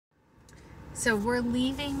So we're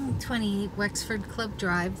leaving 20 Wexford Club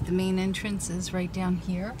Drive. The main entrance is right down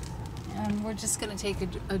here. And we're just going to take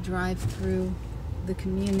a drive through the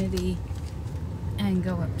community and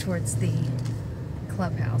go up towards the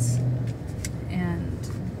clubhouse and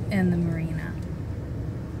the marina.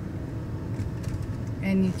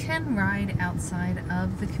 And you can ride outside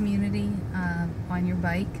of the community on your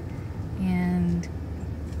bike, and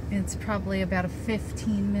it's probably about a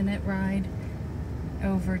 15-minute ride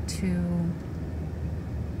over to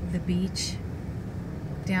the beach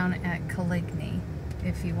down at Coligny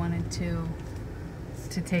if you wanted to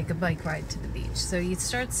take a bike ride to the beach. So you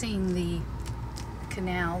start seeing the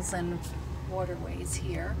canals and waterways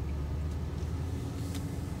here.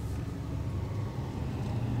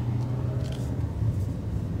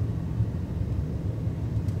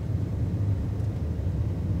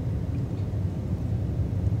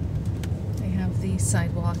 They have the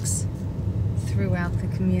sidewalks throughout the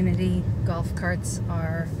community. Golf carts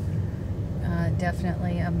are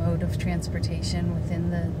definitely a mode of transportation within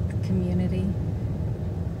the community.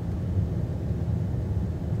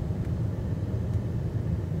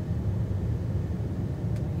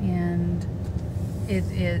 And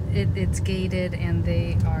it's gated, and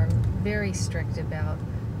they are very strict about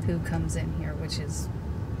who comes in here, which is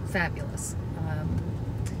fabulous.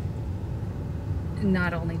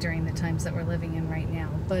 Not only during the times that we're living in right now,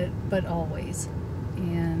 but always.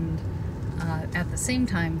 And at the same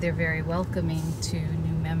time, they're very welcoming to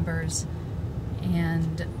new members,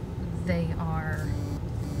 and they are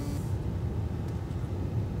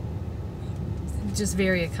just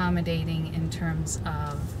very accommodating in terms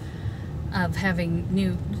of having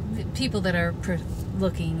new people that are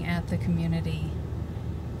looking at the community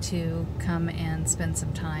to come and spend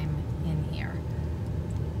some time in here.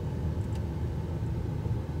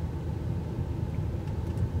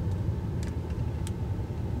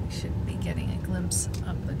 Should be getting a glimpse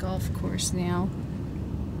of the golf course now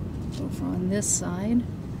over on this side, and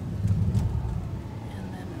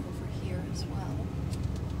then over here as well.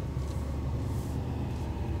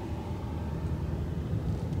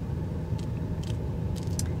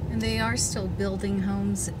 And they are still building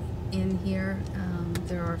homes in here.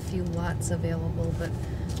 There are a few lots available, but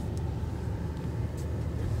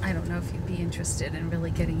I don't know if you'd be interested in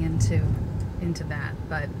really getting into that,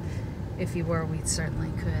 but if you were, we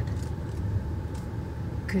certainly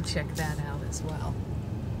could check that out as well.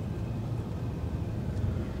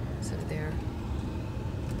 So their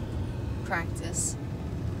practice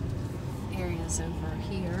areas over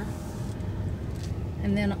here.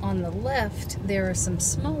 And then on the left, there are some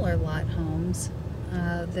smaller lot homes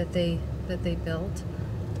that they built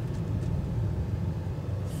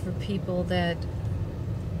for people that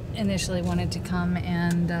initially wanted to come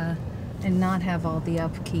and not have all the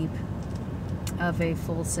upkeep of a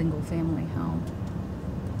full single-family home.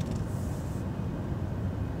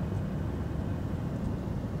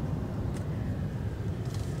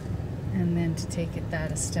 And then to take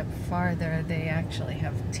that a step farther, they actually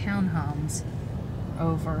have townhomes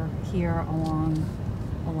over here along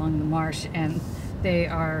the marsh, and they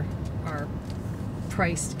are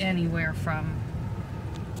priced anywhere from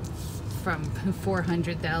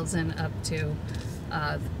 $400,000 up to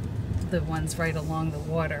the ones right along the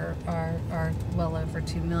water are well over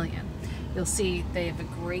 $2 million. You'll see they have a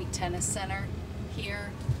great tennis center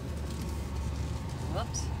here.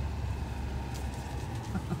 Whoops.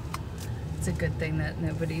 It's a good thing that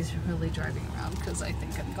nobody's really driving around, because I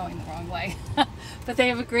think I'm going the wrong way. But they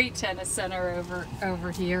have a great tennis center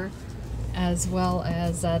over here, as well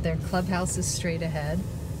as their clubhouse is straight ahead,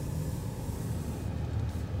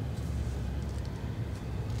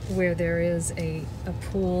 where there is a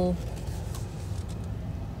pool,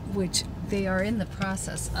 which they are in the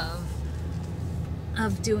process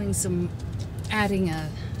of doing some adding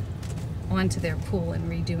onto their pool and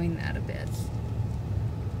redoing that a bit.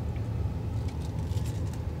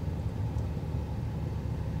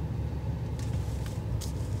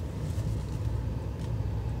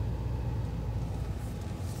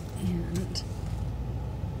 And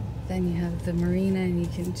then you have the marina, and you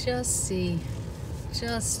can just see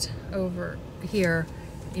just over here,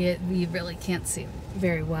 you really can't see it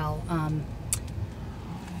very well.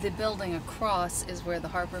 The building across is where the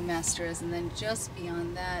harbor master is, and then just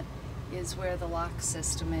beyond that is where the lock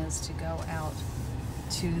system is to go out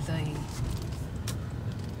to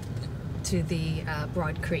the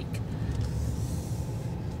Broad Creek.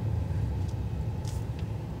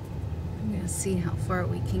 I'm going to see how far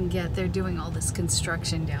we can get. They're doing all this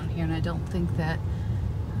construction down here, and I don't think that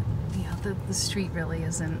the street really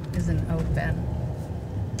isn't open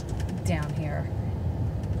down here.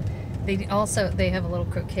 They have a little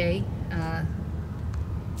croquet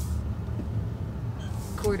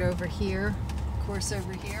course over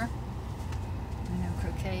here. I know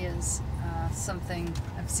croquet is something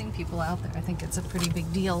I've seen people out there. I think it's a pretty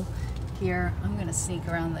big deal here. I'm going to sneak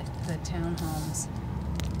around the townhomes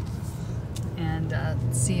and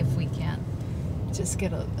see if we can't just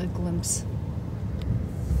get a glimpse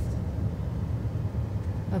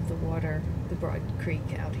of the water, the Broad Creek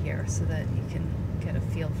out here, so that you can get a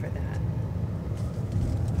feel for that.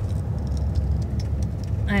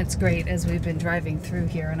 And it's great as we've been driving through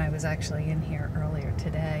here, and I was actually in here earlier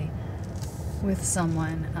today with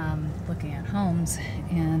someone looking at homes,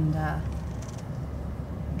 and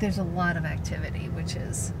there's a lot of activity, which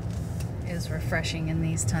is refreshing in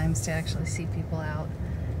these times to actually see people out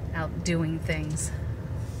doing things.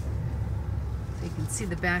 So you can see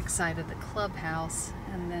the back side of the clubhouse,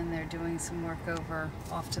 and then they're doing some work over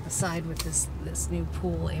off to the side with this new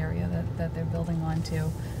pool area that they're building onto.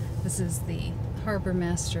 This is the harbor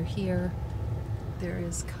master here. There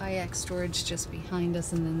is kayak storage just behind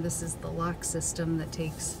us, and then this is the lock system that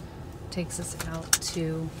takes us out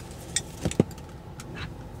to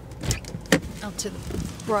the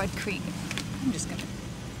Broad Creek. I'm just gonna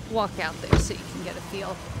walk out there so you can get a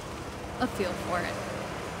feel for it.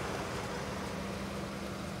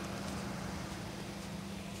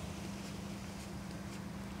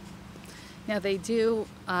 Now they do,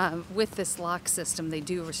 with this lock system, they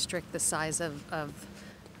do restrict the size of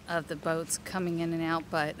the boats coming in and out,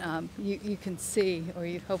 but you can see, or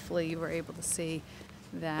hopefully you were able to see,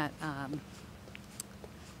 that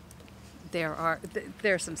there are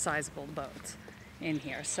some sizable boats in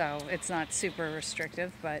here. So it's not super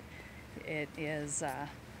restrictive, but it is.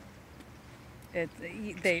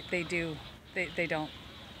 They don't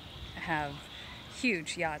have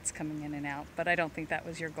huge yachts coming in and out, but I don't think that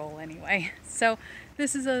was your goal anyway. So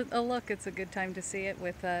this is a look. It's a good time to see it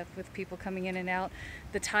with people coming in and out.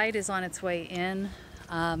 The tide is on its way in.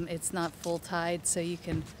 It's not full tide, so you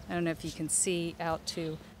can, I don't know if you can see out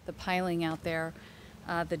to the piling out there,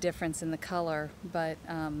 the difference in the color, but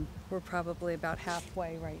we're probably about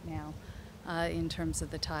halfway right now in terms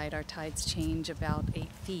of the tide. Our tides change about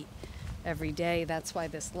 8 feet every day. That's why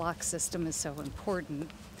this lock system is so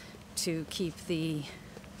important, to keep the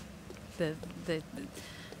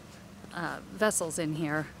vessels in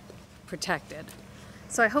here protected.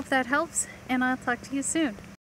 So I hope that helps, and I'll talk to you soon.